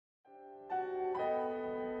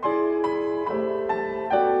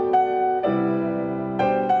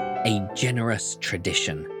generous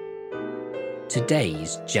tradition.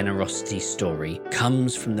 Today's generosity story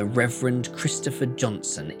comes from the Reverend Christopher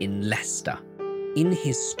Johnson in Leicester. In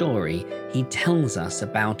his story, he tells us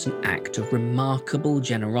about an act of remarkable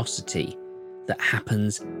generosity that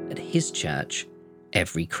happens at his church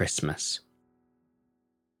every Christmas.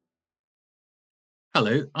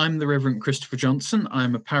 Hello, I'm the Reverend Christopher Johnson.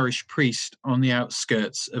 I'm a parish priest on the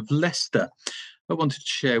outskirts of Leicester. I wanted to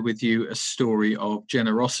share with you a story of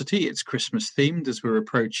generosity. It's Christmas themed as we're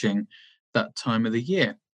approaching that time of the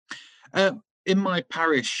year. In my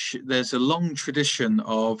parish, there's a long tradition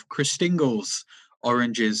of Christingles,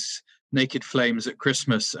 oranges, naked flames at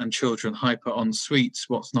Christmas, and children hyper on sweets.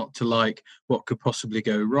 What's not to like? What could possibly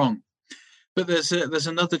go wrong? But there's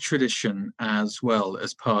another tradition as well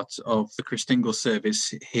as part of the Christingle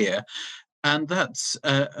service here, and that's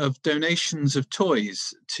of donations of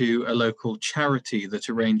toys to a local charity that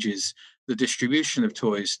arranges the distribution of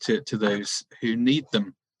toys to those who need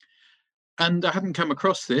them. And I hadn't come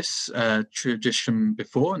across this tradition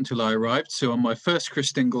before until I arrived. So on my first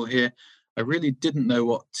Christingle here, I really didn't know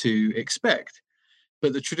what to expect.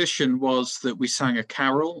 But the tradition was that we sang a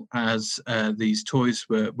carol as these toys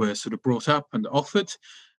were sort of brought up and offered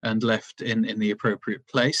and left in the appropriate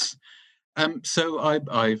place. So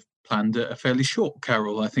I've planned a fairly short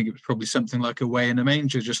carol. I think it was probably something like Away in a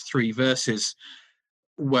Manger, just 3 verses.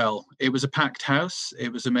 Well, it was a packed house.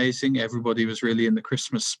 It was amazing. Everybody was really in the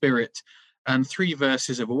Christmas spirit. And 3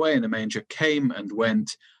 verses of Away in a Manger came and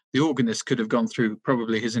went. The organist could have gone through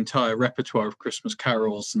probably his entire repertoire of Christmas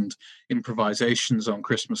carols and improvisations on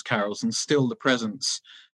Christmas carols, and still the presents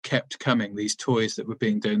kept coming, these toys that were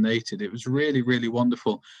being donated. It was really, really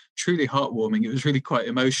wonderful, truly heartwarming. It was really quite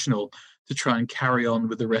emotional to try and carry on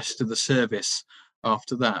with the rest of the service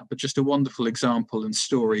after that. But just a wonderful example and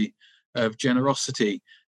story of generosity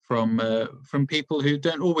from people who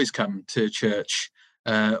don't always come to church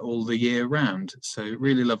all the year round. So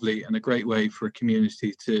really lovely, and a great way for a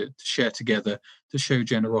community to share together, to show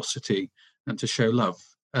generosity and to show love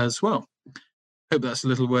as well. Hope that's a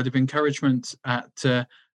little word of encouragement at a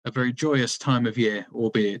very joyous time of year,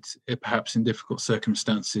 albeit perhaps in difficult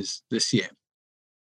circumstances this year.